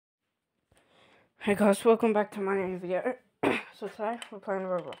Hey guys, welcome back to my new video. So today we're playing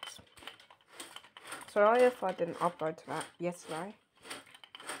Roblox. Sorry if I didn't upload to that yesterday.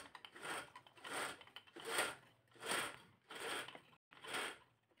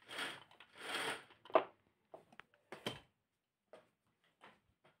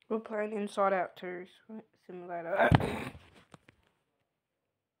 We're playing Inside Out 2 Simulator.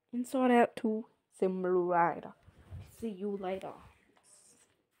 Inside Out 2 Simulator. See you later.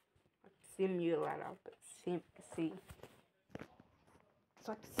 Simulator, but see. It's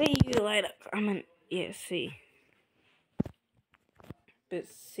like see you later. I mean, yeah, see. But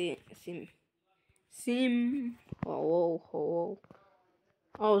sim. Oh.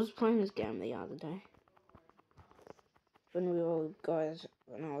 I was playing this game the other day. When we were all guys,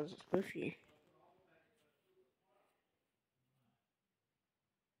 when I was with you.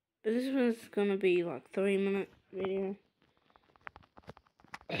 But this one's gonna be like 3-minute video.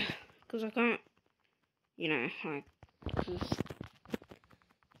 Because I can't, like,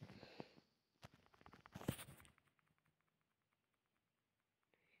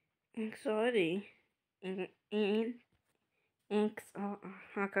 anxiety and I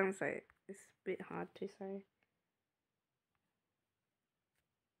can't say it. It's a bit hard to say.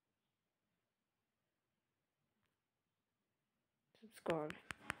 Subscribe.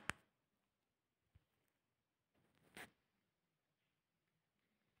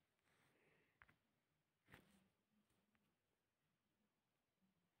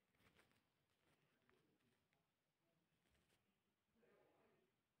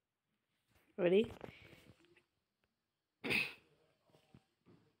 Ready?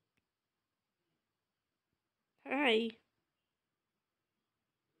 Hi.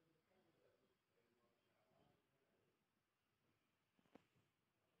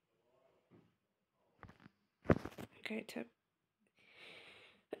 Okay, tap.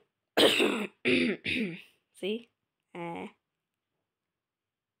 See?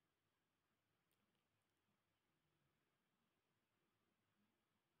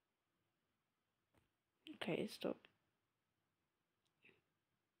 Okay, stop.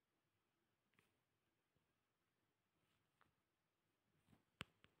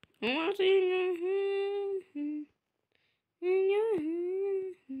 What's in your hand? In your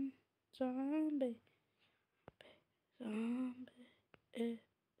hand, zombie.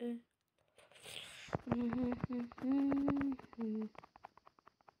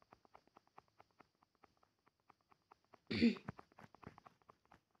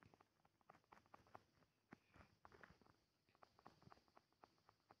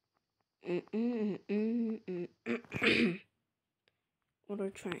 Auto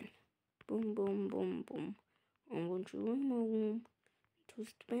train. Boom, boom, boom, boom. I want you in my room to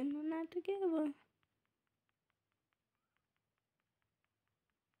spend the night together.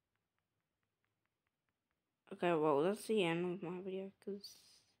 Okay, well, that's the end of my video, because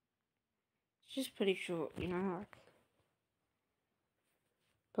it's just pretty short, like.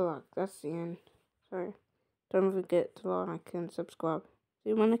 But, like, that's the end. So, don't forget to like and subscribe. See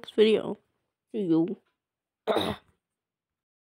you in my next video. See you.